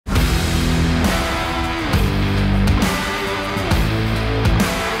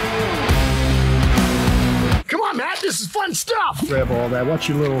grab all that. Watch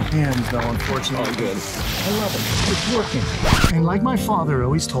your little hands though, unfortunately. Oh, good. I love it. It's working. And like my father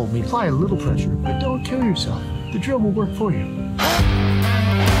always told me, apply a little pressure, but don't kill yourself. The drill will work for you.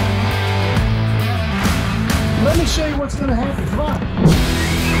 Let me show you what's gonna happen. Come on.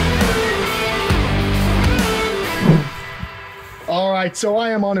 All right, so I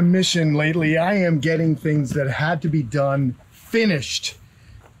am on a mission lately. I am getting things that had to be done finished.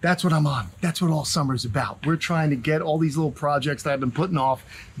 That's what I'm on. That's what all summer's about. We're trying to get all these little projects that I've been putting off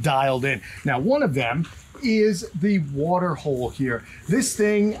dialed in. Now, one of them is the water hole here. This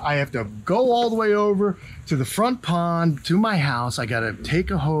thing, I have to go all the way over to the front pond, to my house. I gotta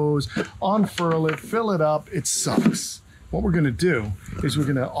take a hose, unfurl it, fill it up. It sucks. What we're gonna do is we're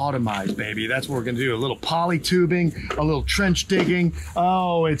gonna automize, baby. That's what we're gonna do. A little poly tubing, a little trench digging.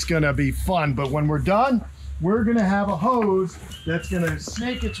 Oh, it's gonna be fun. But when we're done, we're gonna have a hose that's gonna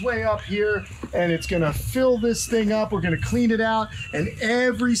snake its way up here and it's gonna fill this thing up. We're gonna clean it out, and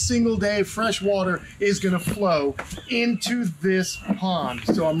every single day fresh water is gonna flow into this pond.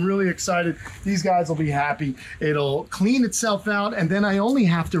 So I'm really excited. These guys will be happy. It'll clean itself out, and then I only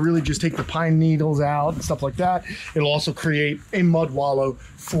have to really just take the pine needles out and stuff like that. It'll also create a mud wallow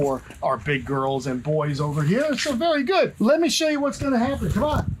for our big girls and boys over here. So very good. Let me show you what's gonna happen. Come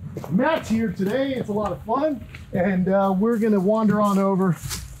on. Matt's here today. It's a lot of fun, and we're gonna wander on over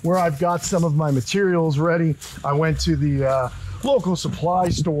where I've got some of my materials ready. I went to the local supply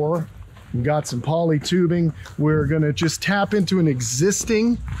store and got some poly tubing. We're gonna just tap into an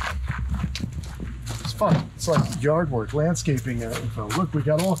existing, it's fun, it's like yard work, landscaping info. Look, we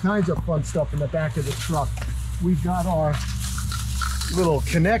got all kinds of fun stuff in the back of the truck. We've got our little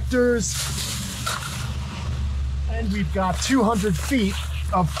connectors, and we've got 200 feet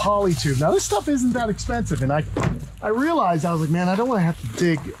of poly tube. Now this stuff isn't that expensive, and I realized, I was like, man, I don't want to have to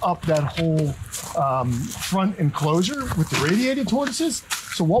dig up that whole front enclosure with the radiated tortoises.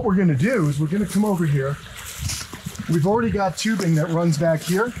 So what we're going to do is we're going to come over here. We've already got tubing that runs back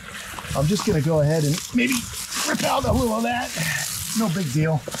here. I'm just going to go ahead and maybe rip out a little of that. No big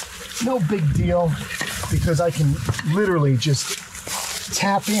deal. No big deal, because I can literally just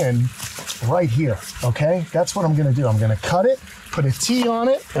tap in right here. Okay, that's what I'm going to do. I'm going to cut it, put a T on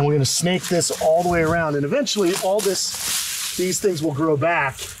it, and we're gonna snake this all the way around, and eventually these things will grow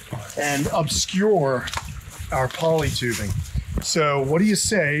back and obscure our poly tubing. So what do you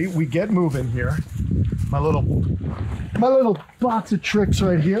say we get moving here? My little box of tricks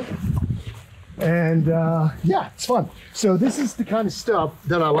right here. And yeah, it's fun. So this is the kind of stuff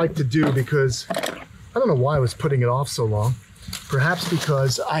that I like to do, because I don't know why I was putting it off so long. Perhaps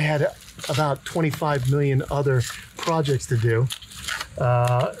because I had about 25 million other projects to do.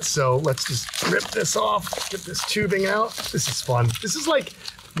 So let's just rip this off, get this tubing out. This is fun. This is like,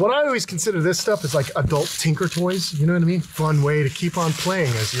 what I always consider this stuff is like adult tinker toys. You know what I mean? Fun way to keep on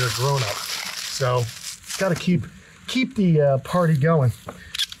playing as you're a grown up. So gotta keep the party going.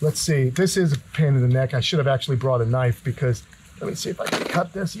 Let's see, this is a pain in the neck. I should have actually brought a knife, because let me see if I can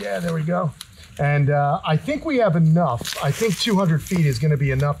cut this. Yeah, there we go. And I think we have enough. I think 200 feet is gonna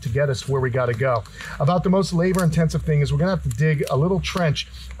be enough to get us where we gotta go. About the most labor intensive thing is we're gonna have to dig a little trench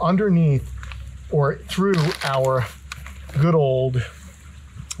underneath or through our good old,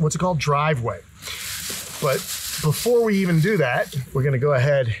 what's it called, driveway. But before we even do that, we're gonna go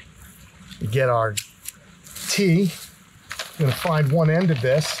ahead and get our T. I'm gonna find one end of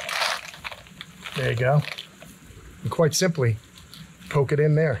this. There you go. And quite simply, poke it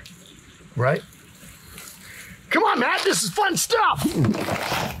in there, right? Come on, Matt, this is fun stuff.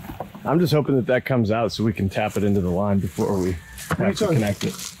 I'm just hoping that comes out so we can tap it into the line before we have to connect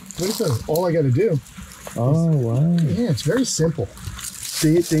it. What is that? All I gotta do. Oh, wow. Yeah, it's very simple.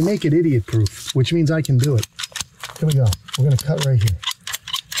 They make it idiot proof, which means I can do it. Here we go. We're gonna cut right here.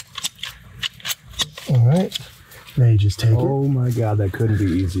 All right. Now you just take it. Oh my God, that couldn't be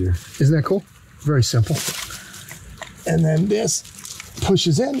easier. Isn't that cool? Very simple. And then this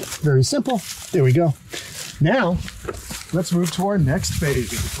pushes in. Very simple. There we go. Now, let's move to our next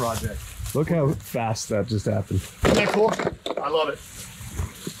phase of the project. Look how fast that just happened. Isn't that cool? I love it.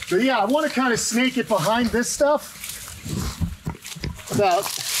 So yeah, I want to kind of snake it behind this stuff. About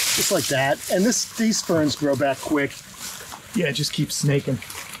just like that. And these ferns grow back quick. Yeah, just keep snaking.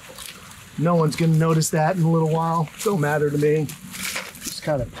 No one's gonna notice that in a little while. Don't matter to me. Just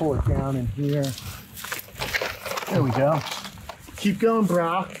kind of pull it down in here. There we go. Keep going,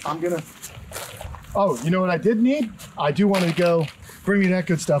 bro. Oh, you know what I did need? I do want to go, bring me that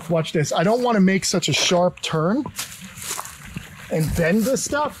good stuff. Watch this. I don't want to make such a sharp turn and bend this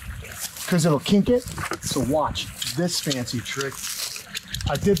stuff, because it'll kink it. So watch this fancy trick.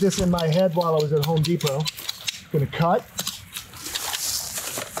 I did this in my head while I was at Home Depot. Gonna cut,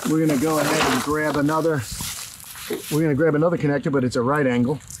 we're gonna go ahead and grab another. We're gonna grab another connector, but it's a right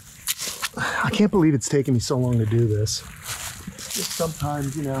angle. I can't believe it's taken me so long to do this. Just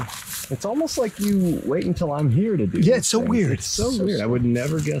sometimes, you know. It's almost like you wait until I'm here to do it. Yeah, it's so weird. It's so weird. I would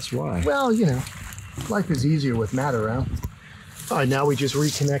never guess why. Well, you know, life is easier with Matt around. All right, now we just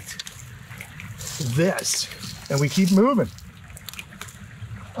reconnect this and we keep moving.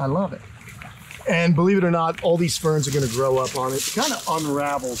 I love it. And believe it or not, all these ferns are going to grow up on it. It kind of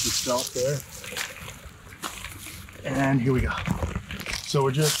unravels itself there. And here we go. So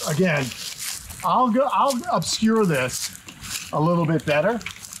we're just, again, I'll obscure this a little bit better,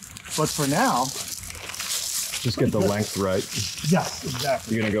 but for now, just get the length right. Yes,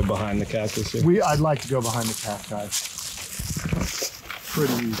 exactly. You're gonna go behind the cactus here? I'd like to go behind the cacti.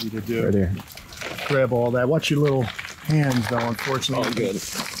 Pretty easy to do. Right here. Grab all that. Watch your little hands though, unfortunately. Oh, good.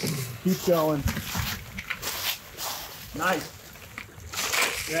 Keep going. Nice.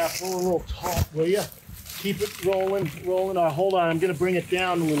 Yeah, pull a little taut, will you? Keep it rolling. Hold on, I'm gonna bring it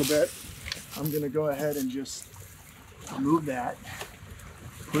down a little bit. I'm gonna go ahead and just move that.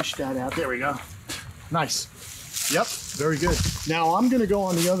 Push that out. There we go. Nice. Yep, very good. Now I'm gonna go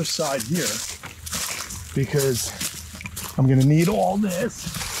on the other side here because I'm gonna need all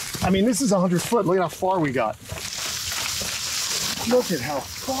this. I mean, this is 100 foot. Look at how far we got. Look at how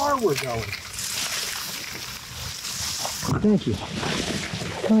far we're going. Thank you.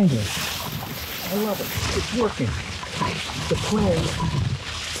 Thank you. I love it. It's working. The plan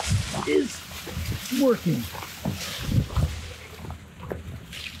is working.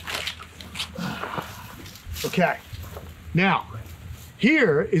 Okay. Now,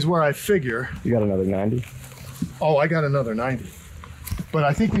 here is where I figure. You got another 90? Oh, I got another 90. But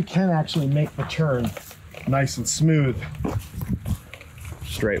I think we can actually make the turn nice and smooth.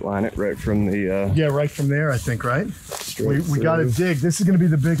 Straight line it right from the... Yeah, right from there, I think, right? We got to dig. This is going to be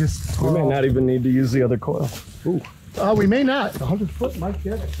the biggest. We may not even need to use the other coil. Ooh. We may not. 100 foot might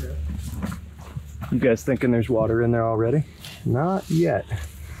get it, Chris. You guys thinking there's water in there already? Not yet.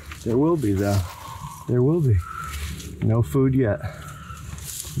 There will be, though. There will be. No food yet.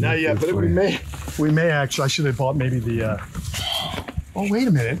 Not yet, but we may actually. I should have bought maybe the. Oh, wait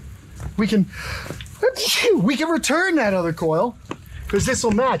a minute. We can return that other coil because this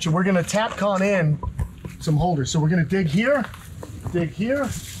will match, and we're gonna Tapcon in some holders. So we're gonna dig here.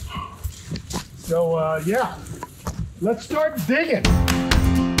 So yeah, let's start digging.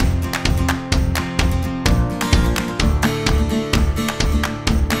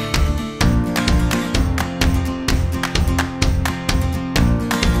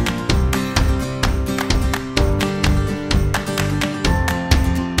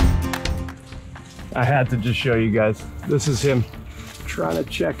 I had to just show you guys. This is him trying to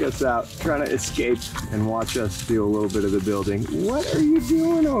check us out, trying to escape and watch us do a little bit of the building. What are you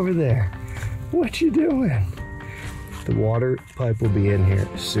doing over there? What you doing? The water pipe will be in here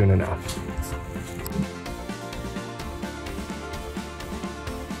soon enough.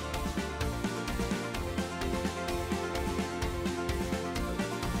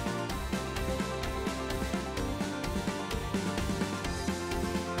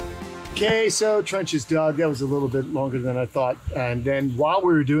 Okay, so trench is dug. That was a little bit longer than I thought. And then while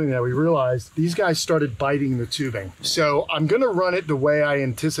we were doing that, we realized these guys started biting the tubing. So I'm gonna run it the way I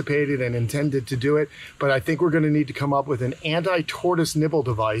anticipated and intended to do it, but I think we're gonna need to come up with an anti-tortoise nibble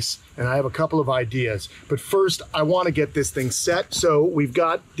device, and I have a couple of ideas. But first, I wanna get this thing set. So we've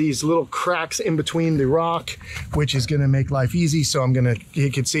got these little cracks in between the rock, which is gonna make life easy. So you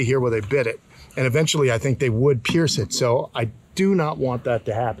can see here where they bit it. And eventually I think they would pierce it. So I do not want that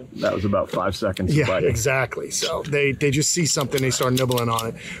to happen. That was about 5 seconds. Yeah, exactly. So they just see something, they start nibbling on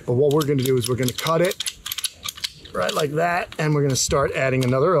it. But what we're gonna do is we're gonna cut it right like that, and we're gonna start adding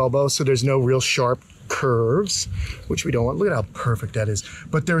another elbow so there's no real sharp curves, which we don't want. Look at how perfect that is.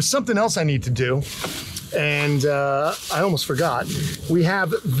 But there's something else I need to do, and I almost forgot. We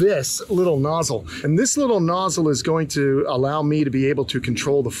have this little nozzle, and this little nozzle is going to allow me to be able to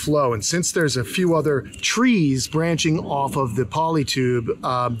control the flow. And since there's a few other trees branching off of the poly tube,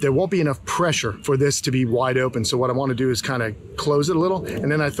 there won't be enough pressure for this to be wide open. So what I want to do is kind of close it a little, and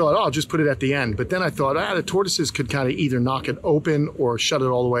then I thought, oh, I'll just put it at the end. But then I thought, the tortoises could kind of either knock it open or shut it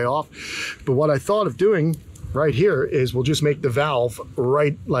all the way off. But what I thought of doing right here is we'll just make the valve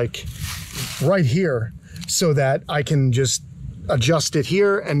right here, so that I can just adjust it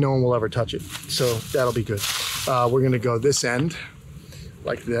here and no one will ever touch it. So that'll be good. We're gonna go this end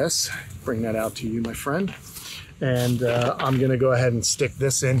like this. Bring that out to you, my friend. And I'm gonna go ahead and stick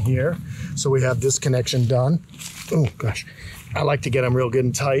this in here. So we have this connection done. Oh gosh, I like to get them real good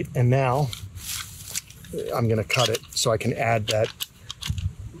and tight. And now I'm gonna cut it so I can add that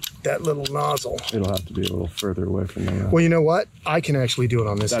that little nozzle. It'll have to be a little further away from the... Well, you know what? I can actually do it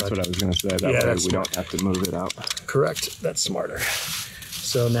on this side. That's what I was going to say. That way we don't have to move it out. Correct. That's smarter.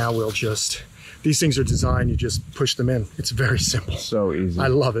 So now we'll just... These things are designed, you just push them in. It's very simple. So easy. I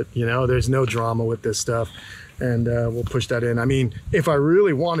love it. You know, there's no drama with this stuff. And we'll push that in. I mean, if I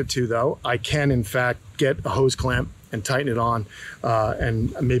really wanted to, though, I can, in fact, get a hose clamp and tighten it on.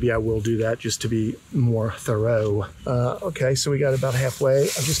 And maybe I will do that just to be more thorough. Okay, so we got about halfway.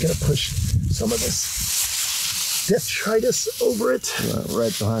 I'm just going to push some of this detritus over it.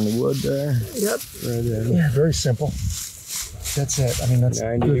 Right behind the wood there. Yep. Right there. Yeah, very simple. That's it. I mean, that's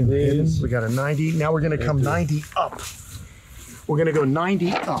 90 good. degrees. We got a 90. Now we're going to come 90 up. We're going to go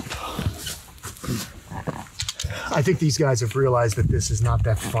 90 up. I think these guys have realized that this is not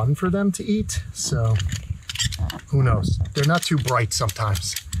that fun for them to eat. So who knows? They're not too bright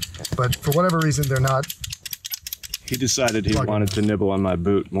sometimes. But for whatever reason, they're not. He decided he wanted to nibble on my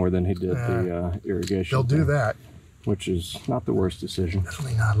boot more than he did the irrigation. They'll do that. Which is not the worst decision.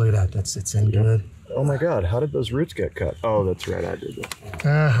 Definitely not. Look at that. It's in good. Oh my God, how did those roots get cut? Oh, that's right, I did that.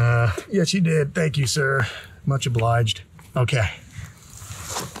 Uh-huh. Yes, you did. Thank you, sir. Much obliged. Okay.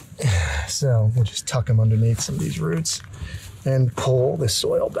 So we'll just tuck them underneath some of these roots and pull the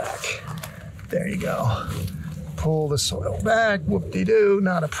soil back. There you go. Pull the soil back. Whoop-de-doo,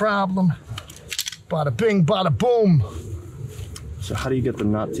 not a problem. Bada bing, bada boom. So how do you get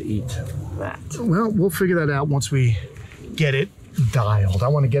them not to eat that? Well, we'll figure that out once we get it dialed. I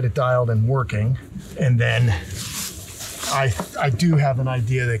want to get it dialed and working, and then I do have an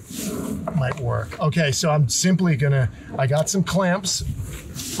idea that might work. Okay, so I'm simply gonna, I got some clamps.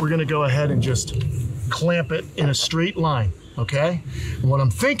 We're gonna go ahead and just clamp it in a straight line, okay? And what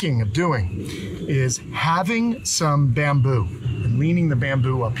I'm thinking of doing is having some bamboo and leaning the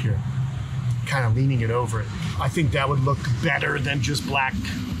bamboo up here, kind of leaning it over it. I think that would look better than just black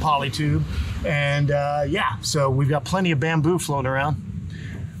polytube. And yeah, so we've got plenty of bamboo floating around.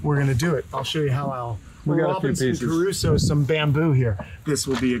 We're gonna do it. I'll show you how I'll Robinson Crusoe some bamboo here. This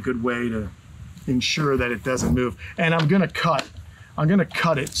will be a good way to ensure that it doesn't move. And I'm gonna cut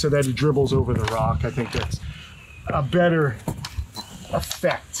it so that it dribbles over the rock. I think that's a better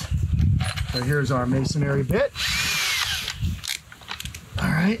effect. So here's our masonry bit. All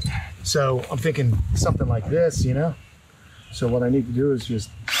right, so I'm thinking something like this, you know? So what I need to do is just,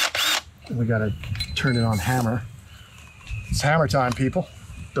 we gotta turn it on hammer. It's hammer time, people.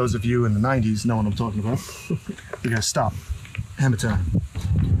 Those of you in the 90s know what I'm talking about. We gotta stop. Hammer time.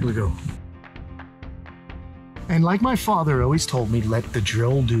 Here we go. And like my father always told me, let the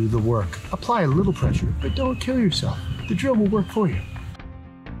drill do the work. Apply a little pressure, but don't kill yourself. The drill will work for you.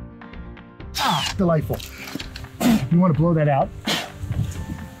 Ah, delightful. You wanna blow that out.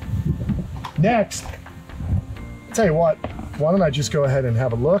 Next, I'll tell you what, why don't I just go ahead and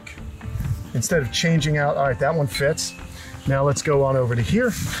have a look instead of changing out. All right, that one fits. Now let's go on over to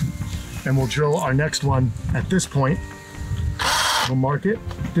here and we'll drill our next one at this point. We'll mark it.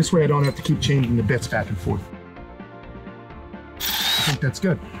 This way I don't have to keep changing the bits back and forth. I think that's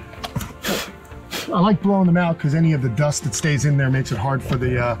good. I like blowing them out because any of the dust that stays in there makes it hard for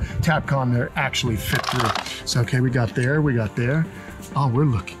the Tapcon to actually fit through. So, okay, we got there, we got there. Oh, we're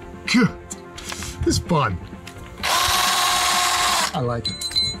looking good. This is fun. I like it.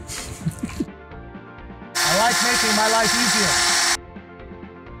 I like making my life easier.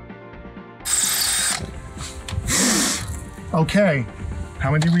 Okay,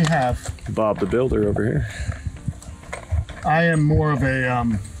 how many do we have? Bob the Builder over here. I am more of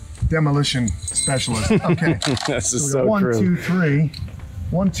a demolition specialist. Okay. This is so so one, true. 2, 3.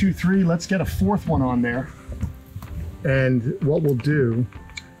 1, 2, 3. Let's get a fourth one on there. And what we'll do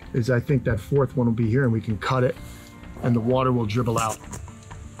is I think that fourth one will be here and we can cut it and the water will dribble out.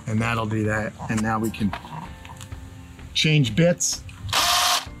 And that'll do that. And now we can change bits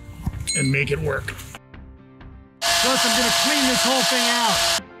and make it work. Plus, I'm gonna clean this whole thing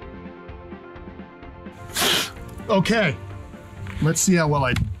out. Okay, let's see how well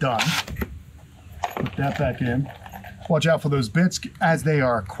I've done. Put that back in. Watch out for those bits as they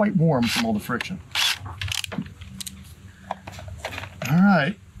are quite warm from all the friction. All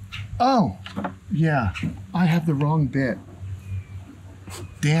right. Oh, yeah, I have the wrong bit.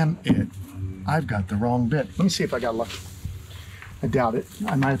 Damn it. I've got the wrong bit. Let me see if I got lucky. I doubt it.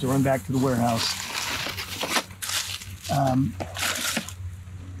 I might have to run back to the warehouse.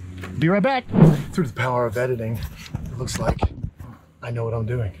 Be right back. Through the power of editing, it looks like I know what I'm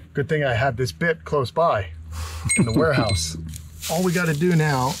doing. Good thing I had this bit close by in the warehouse. All we got to do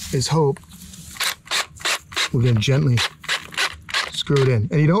now is hope we're going to gently screw it in.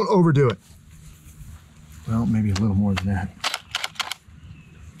 And you don't overdo it. Well, maybe a little more than that.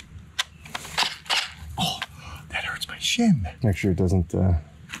 chin. Make sure it doesn't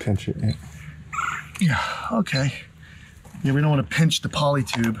pinch it. Yeah, okay. Yeah, we don't want to pinch the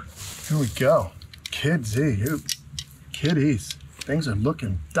polytube. Here we go. Kitties. Things are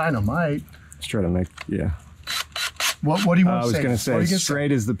looking dynamite. Let's try to make, yeah. What do you want to say? I was going to say,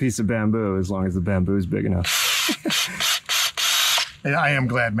 straight as the piece of bamboo, as long as the bamboo is big enough. And I am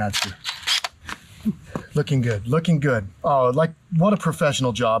glad Matt's here. Looking good, looking good. Oh, like, what a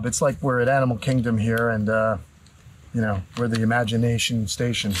professional job. It's like we're at Animal Kingdom here, and, you know, we're the imagination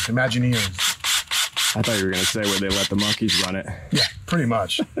station, Imagineers. I thought you were going to say where they let the monkeys run it. Yeah, pretty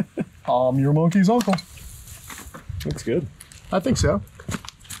much. I'm your monkey's uncle. Looks good. I think so.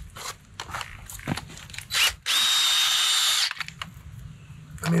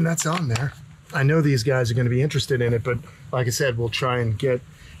 I mean, that's on there. I know these guys are going to be interested in it, but like I said, we'll try and get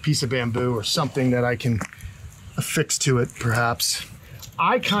a piece of bamboo or something that I can affix to it, perhaps.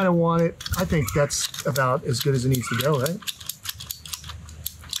 I kind of want it. I think that's about as good as it needs to go, right?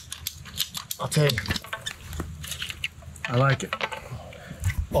 I'll tell you. I like it.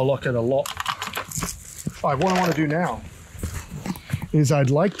 I like it a lot. All right, what I want to do now is I'd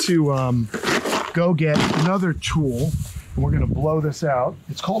like to go get another tool, and we're going to blow this out.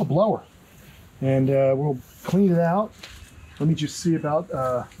 It's called a blower, and we'll clean it out. Let me just see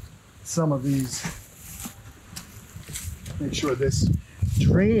about some of these. Make sure this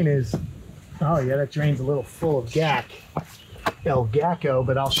drain is, oh yeah, that drain's a little full of gack. El Gacko,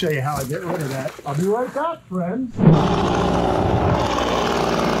 but I'll show you how I get rid of that. I'll be right back, friends.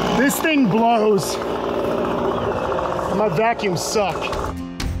 This thing blows. My vacuums suck.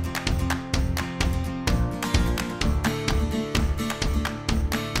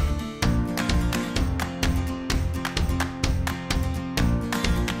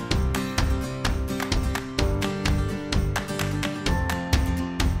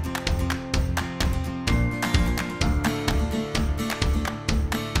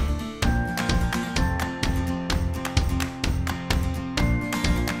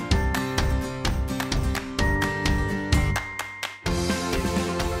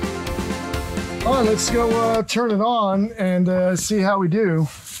 All right, let's go turn it on and see how we do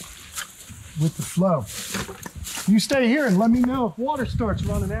with the flow. You stay here and let me know if water starts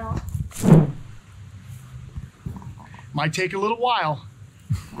running out. Might take a little while.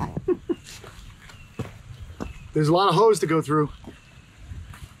 There's a lot of hose to go through.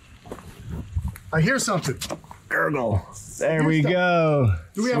 I hear something. Gurgle. There we go.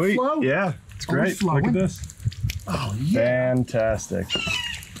 Do we have flow? Yeah, it's great. Look at this. Oh, yeah. Fantastic.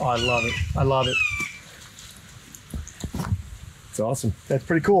 Oh, I love it. I love it. It's awesome. That's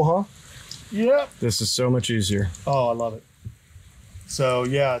pretty cool, huh? Yep. This is so much easier. Oh, I love it. So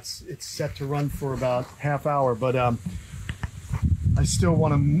yeah, it's set to run for about half hour, but I still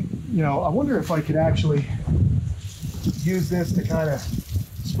want to, you know, I wonder if I could actually use this to kind of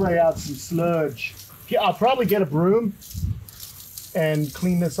spray out some sludge. Yeah, I'll probably get a broom and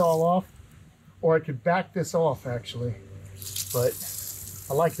clean this all off, or I could back this off actually, but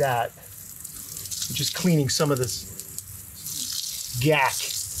I like that. Just cleaning some of this gack,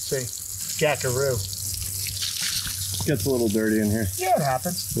 see, gackaroo. Gets a little dirty in here. Yeah, it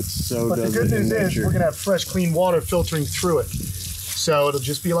happens. But so But the does good it in news is nature. we're gonna have fresh, clean water filtering through it. So it'll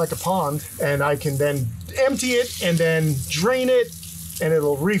just be like a pond, and I can then empty it and then drain it, and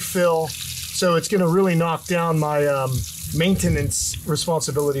it'll refill. So it's gonna really knock down my maintenance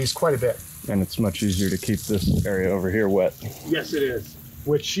responsibilities quite a bit. And it's much easier to keep this area over here wet. Yes, it is,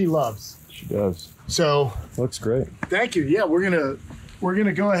 which she loves. She does. So Looks great. thank you. Yeah, we're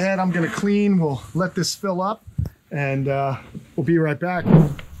gonna go ahead. I'm gonna clean. We'll let this fill up, and we'll be right back.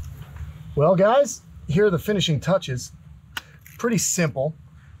 Well, guys, here are the finishing touches. Pretty simple,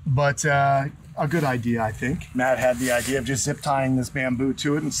 but a good idea, I think. Matt had the idea of just zip tying this bamboo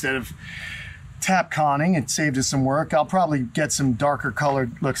to it instead of tap conning. It saved us some work. I'll probably get some darker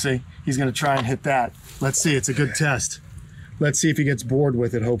colored. Look, see, he's gonna try and hit that. Let's see. It's a good test. Let's see if he gets bored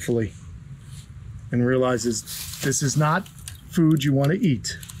with it, hopefully, and realizes this is not food you want to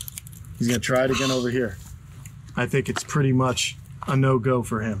eat. He's gonna try it again over here. I think it's pretty much a no-go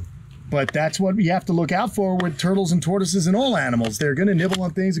for him. But that's what we have to look out for with turtles and tortoises and all animals. They're gonna nibble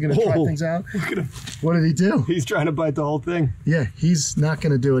on things, they're gonna try things out. Look at him. What did he do? He's trying to bite the whole thing. Yeah, he's not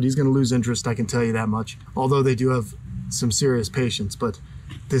gonna do it. He's gonna lose interest, I can tell you that much. Although they do have some serious patience, but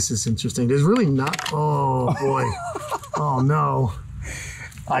this is interesting. There's really not, oh boy. Oh no.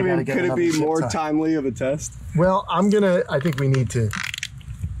 I mean, could it be more time? timely of a test? Well, I think we need to,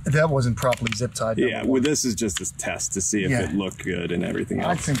 that wasn't properly zip tied. Yeah, well, this is just a test to see if it looked good and everything else.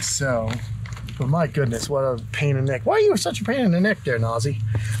 I think so. But my goodness, what a pain in the neck. Why are you such a pain in the neck there, Nazi?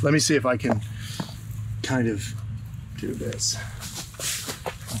 Let me see if I can kind of do this.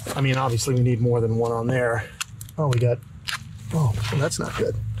 I mean, obviously we need more than one on there. Oh, we got, oh, well, that's not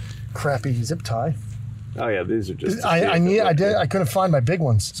good. Crappy zip tie. Oh yeah, these are just. I couldn't find my big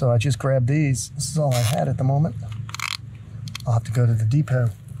ones, so I just grabbed these. This is all I had at the moment. I'll have to go to the depot.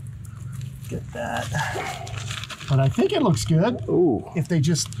 Get that. But I think it looks good. Ooh. If they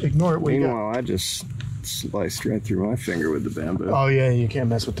just ignore it. Meanwhile, I just sliced right through my finger with the bamboo. Oh yeah, you can't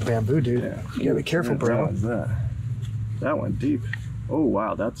mess with the bamboo, dude. Yeah. You gotta be careful, bro. What was that? That went deep. Oh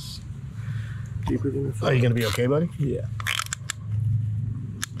wow, that's deeper than I thought. Are you gonna be okay, buddy? Yeah.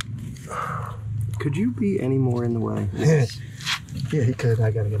 Could you be any more in the way? Yeah, he could. I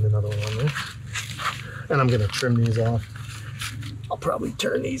gotta get another one on there. And I'm gonna trim these off. I'll probably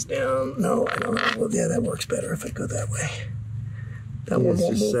turn these down. No, I don't know. Well, yeah, that works better if I go that way. That one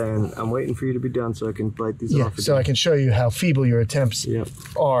won't just move. saying, I'm waiting for you to be done so I can bite these off again. So I can show you how feeble your attempts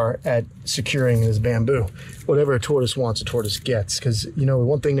are at securing this bamboo. Whatever a tortoise wants, a tortoise gets. Because, you know,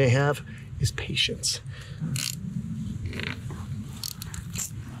 one thing they have is patience.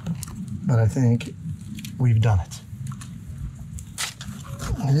 But I think we've done it.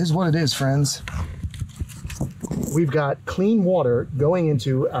 It is what it is, friends. We've got clean water going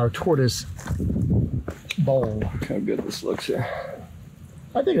into our tortoise bowl. Look how good this looks here.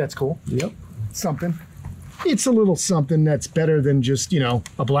 I think that's cool. Yep. Something. It's a little something that's better than just, you know,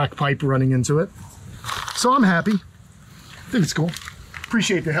 a black pipe running into it. So I'm happy. I think it's cool.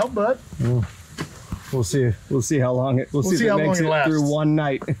 Appreciate the help, bud. We'll see. We'll see how long it. We'll see if it makes it lasts through one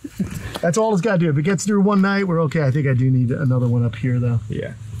night. That's all it's got to do. If it gets through one night, we're okay. I think I do need another one up here, though.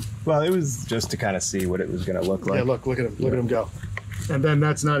 Yeah. Well, it was just to kind of see what it was going to look like. Yeah, look at him. Look at him go. And then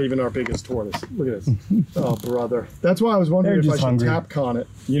that's not even our biggest tortoise. Look at this. Oh, brother. That's why I was wondering if I should tap con it.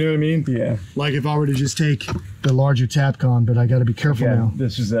 You know what I mean? Yeah. Like if I were to just take the larger tap con, but I got to be careful now.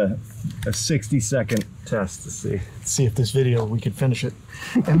 This is a 60-second test to see. See if this video, we could finish it.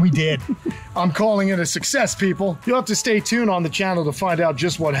 And we did. I'm calling it a success, people. You'll have to stay tuned on the channel to find out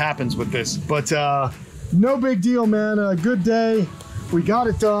just what happens with this. But no big deal, man. A good day. We got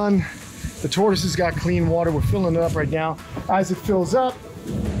it done. The tortoises got clean water. We're filling it up right now. As it fills up,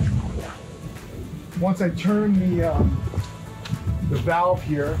 once I turn the valve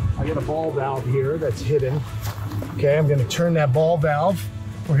here, I got a ball valve here that's hidden. Okay, I'm gonna turn that ball valve.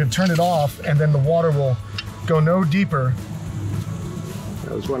 We're gonna turn it off, and then the water will go no deeper.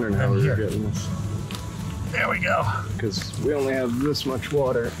 I was wondering how we were getting this. There we go. Because we only have this much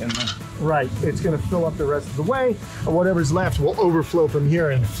water in the... Right, it's gonna fill up the rest of the way, and whatever's left will overflow from here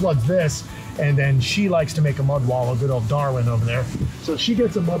and floods this, and then she likes to make a mud wallow, good old Darwin over there. So she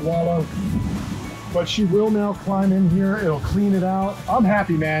gets a mud wallow, but she will now climb in here, it'll clean it out. I'm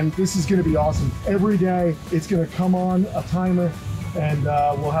happy, man, this is gonna be awesome. Every day, it's gonna come on a timer, and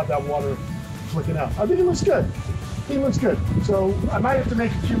we'll have that water flicking out. I think it looks good. He looks good. So I might have to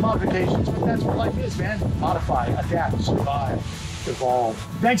make a few modifications, but that's what life is, man. Modify, adapt, survive, evolve.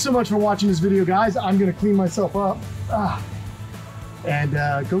 Thanks so much for watching this video, guys. I'm gonna clean myself up and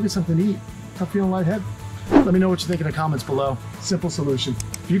go get something to eat. I'm feeling lightheaded. Let me know what you think in the comments below. Simple solution.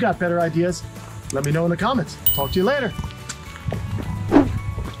 If you got better ideas, let me know in the comments. Talk to you later.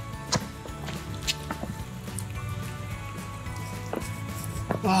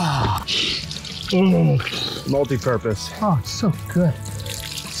 Multi-purpose. Oh, it's so good.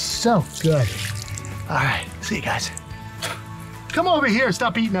 So good. All right, see you guys. Come over here,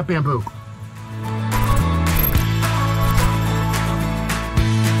 stop eating that bamboo.